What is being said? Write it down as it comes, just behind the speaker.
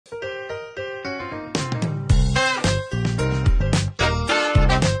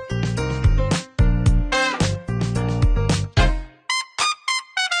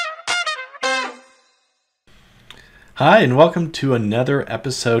Hi, and welcome to another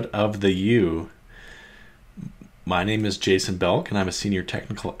episode of The U. My name is Jason Belk, and I'm a Senior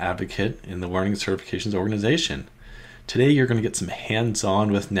Technical Advocate in the Learning and Certifications organization. Today, you're going to get some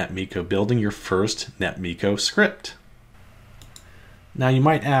hands-on with Netmiko, building your first Netmiko script. Now, you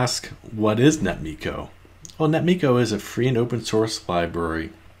might ask, what is Netmiko? Well, Netmiko is a free and open source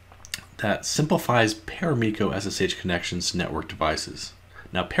library that simplifies Paramiko SSH connections to network devices.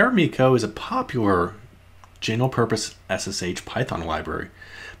 Now, Paramiko is a popular general-purpose SSH Python library,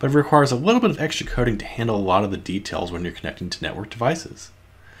 but it requires a little bit of extra coding to handle a lot of the details when you're connecting to network devices.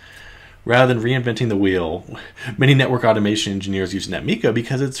 Rather than reinventing the wheel, many network automation engineers use Netmiko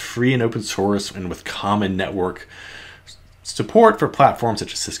because it's free and open source and with common network support for platforms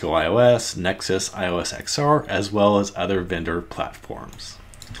such as Cisco iOS, Nexus, iOS XR, as well as other vendor platforms.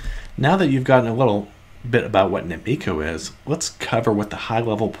 Now that you've gotten a little bit about what Netmiko is, let's cover what the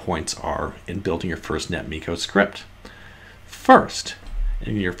high-level points are in building your first Netmiko script. First,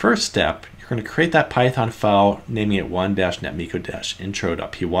 in your first step, you're going to create that Python file, naming it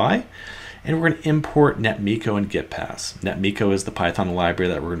 1-netmiko-intro.py, and we're going to import Netmiko and GitPass. Netmiko is the Python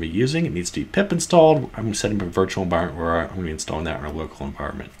library that we're going to be using. It needs to be pip installed. I'm setting up a virtual environment where I'm going to be installing that in our local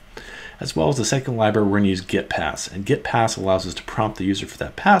environment. As well as the second library, we're going to use GitPass. And GitPass allows us to prompt the user for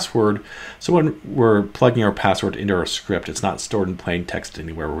that password. So when we're plugging our password into our script, it's not stored in plain text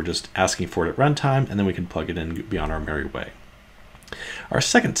anywhere. We're just asking for it at runtime, and then we can plug it in and be on our merry way. Our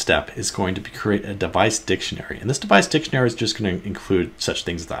second step is going to be create a device dictionary. And this device dictionary is just going to include such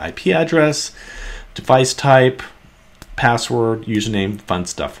things as the IP address, device type, password, username, fun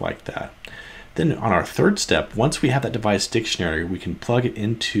stuff like that. Then on our third step, once we have that device dictionary, we can plug it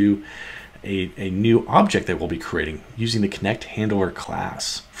into a new object that we'll be creating using the Connect Handler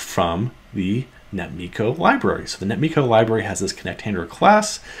class from the Netmiko library. So the Netmiko library has this Connect Handler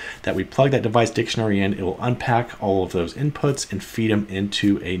class that we plug that device dictionary in. It will unpack all of those inputs and feed them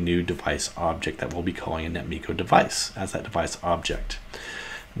into a new device object that we'll be calling a Netmiko device as that device object.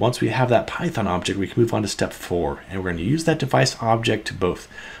 Once we have that Python object, we can move on to step 4, and we're going to use that device object to both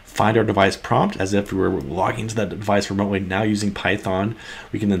find our device prompt as if we were logging into that device remotely, now using Python.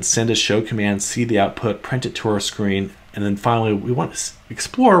 We can then send a show command, see the output, print it to our screen, and then finally we want to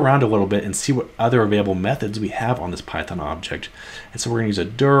explore around a little bit and see what other available methods we have on this Python object. And so we're going to use a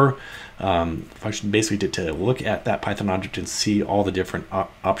dir function basically to look at that Python object and see all the different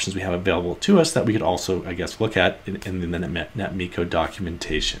options we have available to us that we could also, I guess, look at in the Netmiko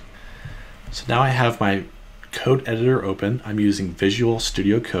documentation. So now I have my code editor open. I'm using Visual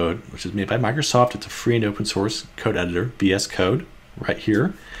Studio Code, which is made by Microsoft. It's a free and open source code editor, VS Code, right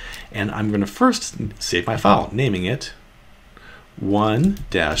here. And I'm going to first save my file, naming it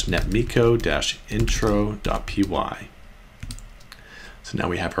 1-netmiko-intro.py. So now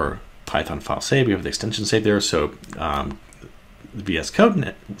we have our Python file saved. We have the extension saved there. So the VS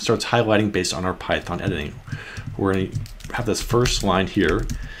Code starts highlighting based on our Python editing. We're going to have this first line here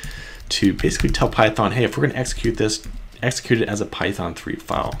to basically tell Python, hey, if we're going to execute this, execute it as a Python 3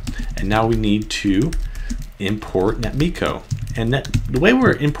 file. And now we need to import Netmiko. And the way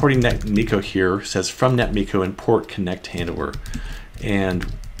we're importing Netmiko here says from Netmiko import Connect Handler. And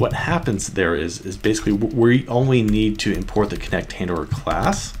what happens there is basically we only need to import the Connect Handler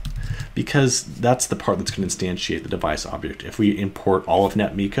class because that's the part that's going to instantiate the device object. If we import all of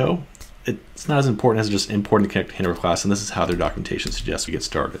Netmiko, it's not as important as just importing the Connect Handler class, and this is how their documentation suggests we get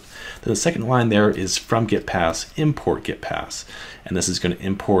started. Then the second line there is from GitPass, import GitPass. And this is going to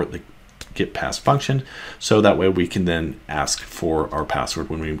import the GitPass function, so that way we can then ask for our password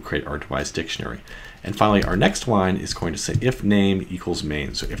when we create our device dictionary. And finally, our next line is going to say if name equals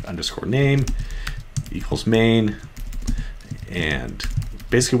main. So if underscore name equals main. And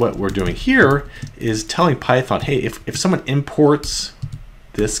basically what we're doing here is telling Python, hey, if someone imports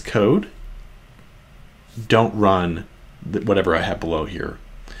this code, don't run whatever I have below here.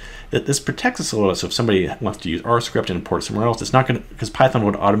 This protects us a little bit. So if somebody wants to use our script and import somewhere else, it's not going to, because Python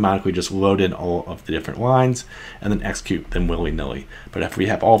would automatically just load in all of the different lines and then execute them willy-nilly. But if we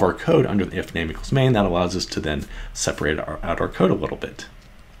have all of our code under the if name equals main, that allows us to then separate out our code a little bit.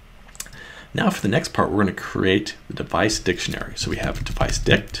 Now for the next part, we're going to create the device dictionary. So we have device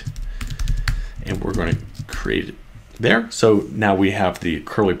dict, and we're going to create it there. So now we have the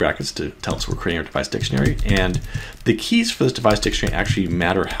curly brackets to tell us we're creating our device dictionary. And the keys for this device dictionary actually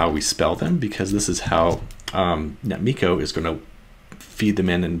matter how we spell them, because this is how Netmiko is going to feed them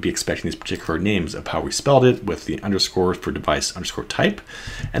in and be expecting these particular names of how we spelled it with the underscores for device underscore type.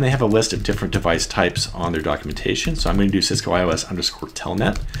 And they have a list of different device types on their documentation. So I'm going to do Cisco iOS underscore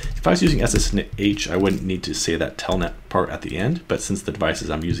telnet. If I was using SSH, I wouldn't need to say that telnet part at the end, but since the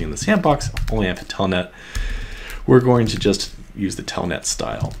devices I'm using in the sandbox only have telnet, we're going to just use the telnet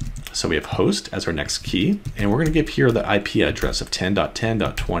style. So we have host as our next key, and we're going to give here the IP address of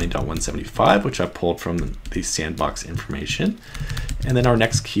 10.10.20.175, which I pulled from the sandbox information. And then our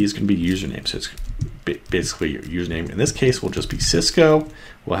next key is going to be username. So it's basically your username. In this case, will just be Cisco.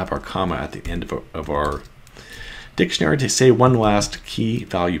 We'll have our comma at the end of our dictionary to say one last key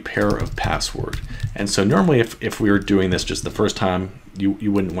value pair of password. And so normally if we were doing this just the first time,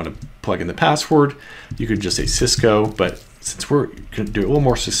 you wouldn't want to plug in the password. You could just say Cisco, but since we're going to do it a little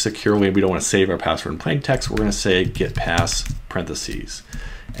more securely, we don't want to save our password in plain text, we're going to say get pass parentheses.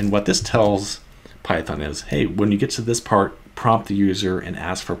 And what this tells Python is, hey, when you get to this part, prompt the user and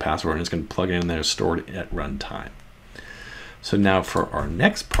ask for a password, and it's going to plug it in there, stored at runtime. So now for our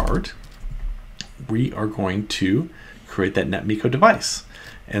next part, we are going to create that Netmiko device.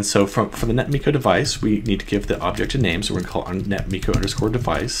 And so for the Netmiko device, we need to give the object a name. So we're going to call it Netmiko underscore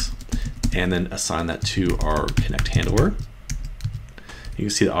device, and then assign that to our connect handler. You can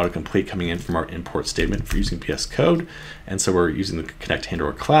see the autocomplete coming in from our import statement for using VS Code. And so we're using the connect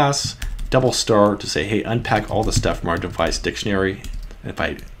handler class, double star to say, hey, unpack all the stuff from our device dictionary. And if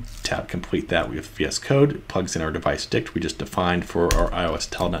I tab complete that, we have VS Code, it plugs in our device dict we just defined for our iOS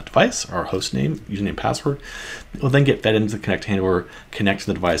telnet device, our host name, username, password. We'll then get fed into the connect handler, connect to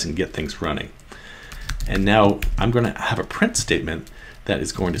the device, and get things running. And now I'm going to have a print statement that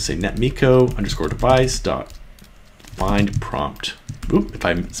is going to say netmiko underscore device dot find prompt. Oop, if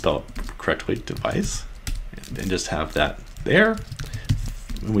I spell it correctly, device, and just have that there.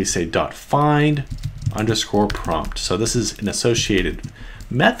 And we say dot find underscore prompt. So this is an associated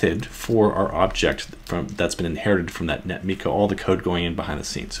method for our object that's been inherited from that Netmiko, all the code going in behind the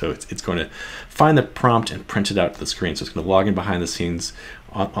scenes. So it's going to find the prompt and print it out to the screen. So it's going to log in behind the scenes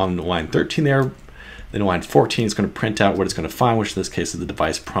on line 13 there. Then line 14 is going to print out what it's going to find, which in this case is the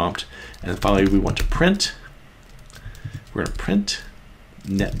device prompt. And finally, we want to print. We're going to print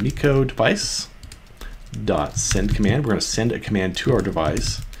Netmiko device dot send command. We're going to send a command to our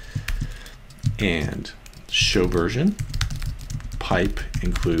device and show version pipe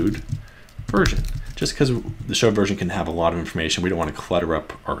include version. Just because the show version can have a lot of information, we don't want to clutter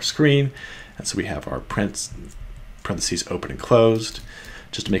up our screen. And so we have our parentheses open and closed,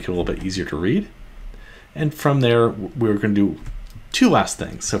 just to make it a little bit easier to read. And from there, we're going to do two last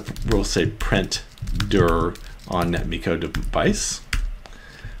things. So we'll say print dir on Netmiko device,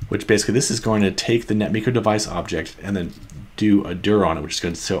 which basically this is going to take the Netmiko device object and then do a dir on it, which is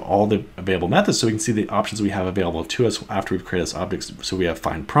going to show all the available methods so we can see the options we have available to us after we've created this object. So we have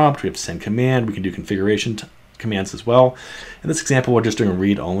find prompt, we have send command, we can do configuration commands as well. In this example, we're just doing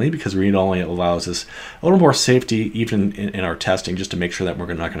read only because read only allows us a little more safety even in our testing, just to make sure that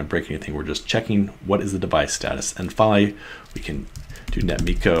we're not going to break anything. We're just checking what is the device status. And finally, we can do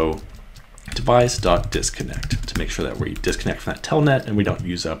Netmiko device.disconnect to make sure that we disconnect from that telnet and we don't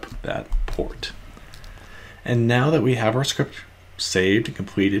use up that port. And now that we have our script saved and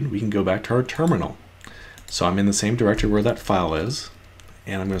completed, we can go back to our terminal. So I'm in the same directory where that file is,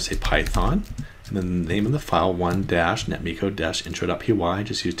 and I'm going to say Python, and then the name of the file 1-netmiko-intro.py,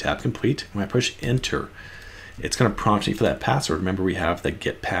 just use tab complete. And when I push enter, it's going to prompt me for that password. Remember, we have the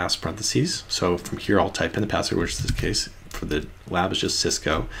get pass parentheses. So from here, I'll type in the password, which in this case for the lab is just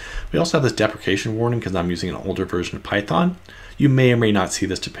Cisco. We also have this deprecation warning because I'm using an older version of Python. You may or may not see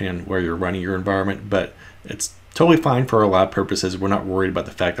this depending on where you're running your environment, but it's totally fine for our lab purposes. We're not worried about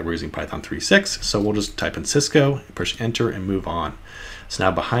the fact that we're using Python 3.6, so we'll just type in Cisco, push enter, and move on. So now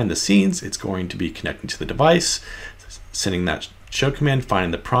behind the scenes, it's going to be connecting to the device, sending that show command,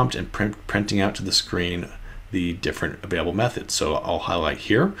 finding the prompt, and printing out to the screen the different available methods. So I'll highlight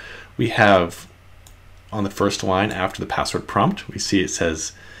here. We have on the first line after the password prompt, we see it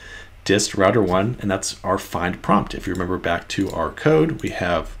says dist router 1, and that's our find prompt. If you remember back to our code, we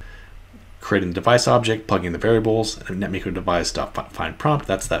have creating the device object, plugging the variables, and Netmiko device.find prompt.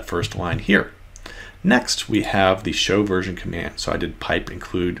 That's that first line here. Next, we have the show version command. So I did pipe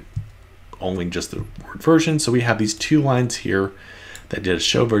include only just the word version. So we have these two lines here that did a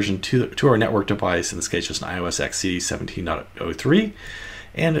show version to our network device, in this case just an iOS XE 17.03,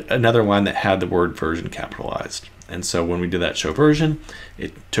 and another line that had the word version capitalized. And so when we did that show version,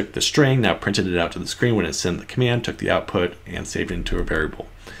 it took the string, now printed it out to the screen when it sent the command, took the output, and saved it into a variable.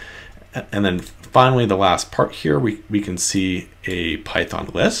 And then finally, the last part here, we can see a Python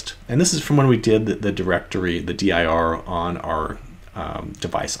list. And this is from when we did the directory, the dir on our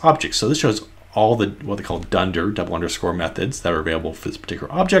device object. So this shows all the what they call dunder, double underscore methods that are available for this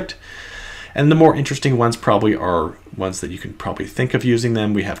particular object. And the more interesting ones probably are ones that you can probably think of using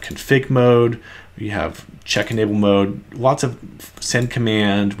them. We have config mode, we have check enable mode, lots of send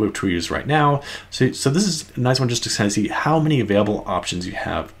command, which we use right now. So this is a nice one just to kind of see how many available options you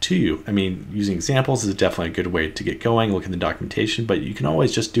have to you. I mean, using examples is definitely a good way to get going, look in the documentation, but you can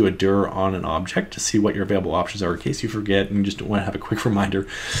always just do a dir on an object to see what your available options are in case you forget and you just want to have a quick reminder.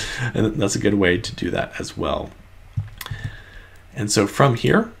 And that's a good way to do that as well. And so from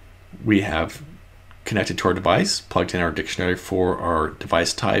here, we have connected to our device, plugged in our dictionary for our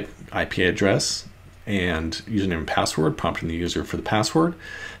device type, IP address, and username and password, prompting the user for the password.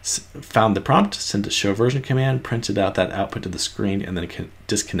 Found the prompt, sent a show version command, printed out that output to the screen, and then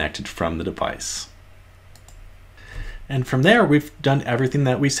disconnected from the device. And from there, we've done everything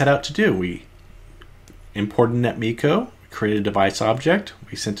that we set out to do. We imported Netmiko, created a device object,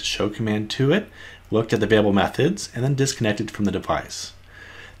 we sent a show command to it, looked at the available methods, and then disconnected from the device.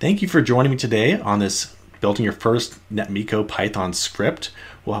 Thank you for joining me today on this building your first Netmiko Python script.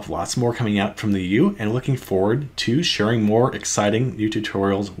 We'll have lots more coming out from the U, and looking forward to sharing more exciting new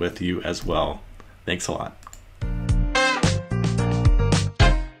tutorials with you as well. Thanks a lot.